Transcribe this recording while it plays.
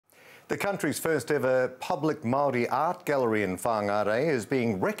The country's first ever public Māori art gallery in Whangarei is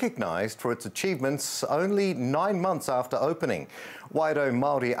being recognised for its achievements only 9 months after opening. Wairau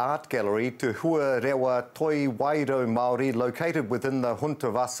Māori Art Gallery to Huarewa Toi Wairau Māori, located within the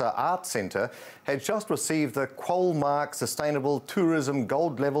Huntavasa Art Centre, had just received the Qualmark Sustainable Tourism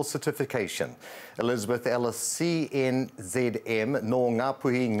Gold Level certification. Elizabeth Ellis, CNZM, no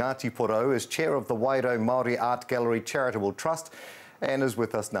Ngāpuhi Ngāti Porou, is chair of the Wairau Māori Art Gallery Charitable Trust and is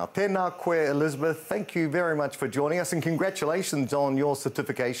with us now. Tēnā koe, Elizabeth. Thank you very much for joining us, and congratulations on your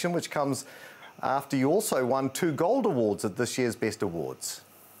certification, which comes after you also won 2 gold awards at this year's Best Awards.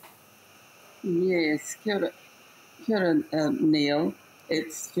 Yes, kia ora, Neil.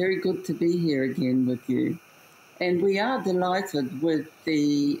 It's very good to be here again with you. And we are delighted with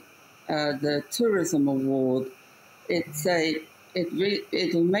the Tourism Award.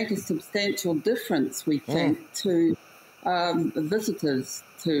 It'll make a substantial difference, we think, to visitors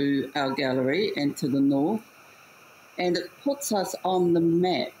to our gallery and to the north, and it puts us on the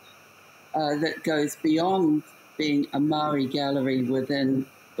map that goes beyond being a Māori gallery within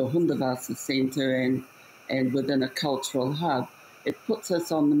the Huntavasa Centre and within a cultural hub. It puts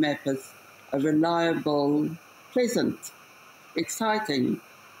us on the map as a reliable, pleasant, exciting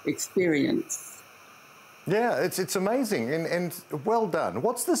experience. Yeah, it's amazing and well done.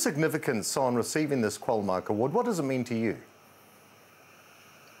 What's the significance on receiving this Qualmark Award? What does it mean to you?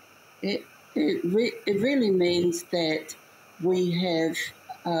 It really means that we have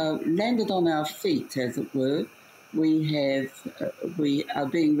landed on our feet, as it were. We are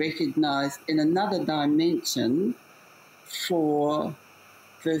being recognised in another dimension for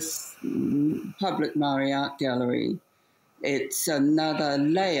this public Māori art gallery. It's another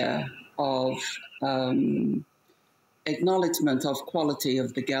layer of acknowledgement of quality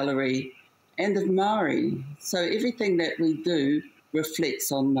of the gallery and of Māori. So everything that we do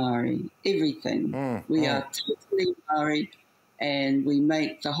reflects on Māori, everything. We are totally Māori, and we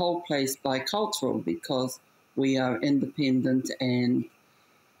make the whole place bicultural because we are independent and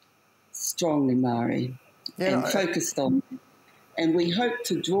strongly Māori and focused on. And we hope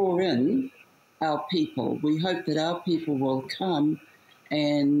to draw in our people. We hope that our people will come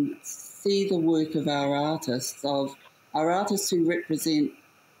and see the work of our artists who represent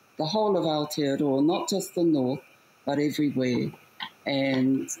the whole of Aotearoa, not just the north, but everywhere.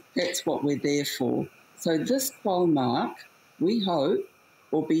 And that's what we're there for. So this Qualmark, we hope,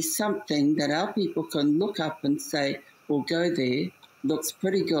 will be something that our people can look up and say, we'll go there, looks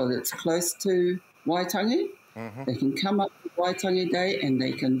pretty good. It's close to Waitangi. They can come up to Waitangi Day and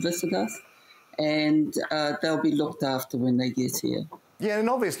they can visit us, and they'll be looked after when they get here. Yeah,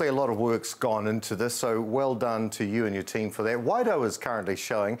 and obviously a lot of work's gone into this, so well done to you and your team for that. Wairau is currently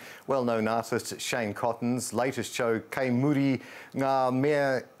showing well-known artist Shane Cotton's latest show, Kei Muri Ngā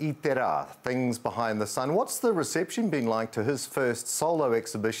Mea I Te Rā, Things Behind the Sun. What's the reception been like to his first solo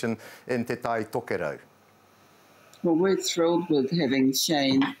exhibition in Te Tai Tokerau? Well, we're thrilled with having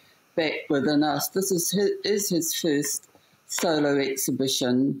Shane back within us. This is his first solo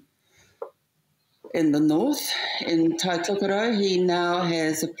exhibition in the north, in Tai Tokerau. He now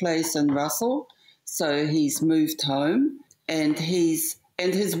has a place in Russell, so he's moved home, and his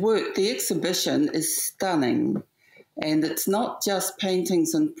work, the exhibition is stunning, and it's not just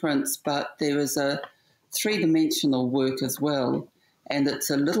paintings and prints, but there is a 3-dimensional work as well, and it's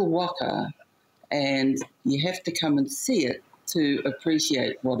a little waka, and you have to come and see it to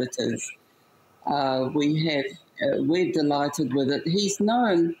appreciate what it is. We're delighted with it. He's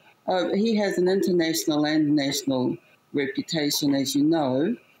known. He has an international and national reputation, as you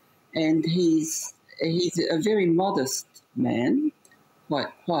know, and he's a very modest man, quite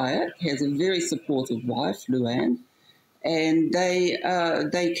quiet. He has a very supportive wife, Luann, and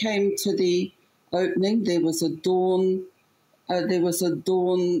they came to the opening. There was a dawn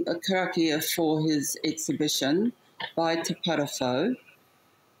karakia for his exhibition by Te Parafo,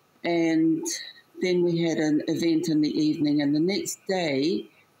 and then we had an event in the evening, and the next day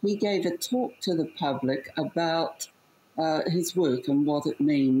he gave a talk to the public about his work and what it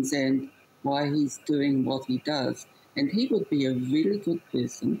means and why he's doing what he does. And he would be a really good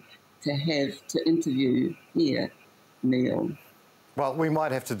person to have to interview here, Neil. Well, we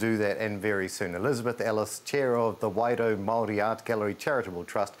might have to do that, and very soon. Elizabeth Ellis, chair of the Wairau Māori Art Gallery Charitable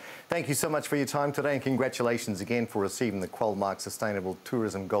Trust, thank you so much for your time today, and congratulations again for receiving the Qualmark Sustainable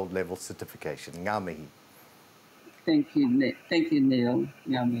Tourism Gold Level certification. Ngā mihi. Thank you, Neil.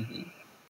 Ngā mihi.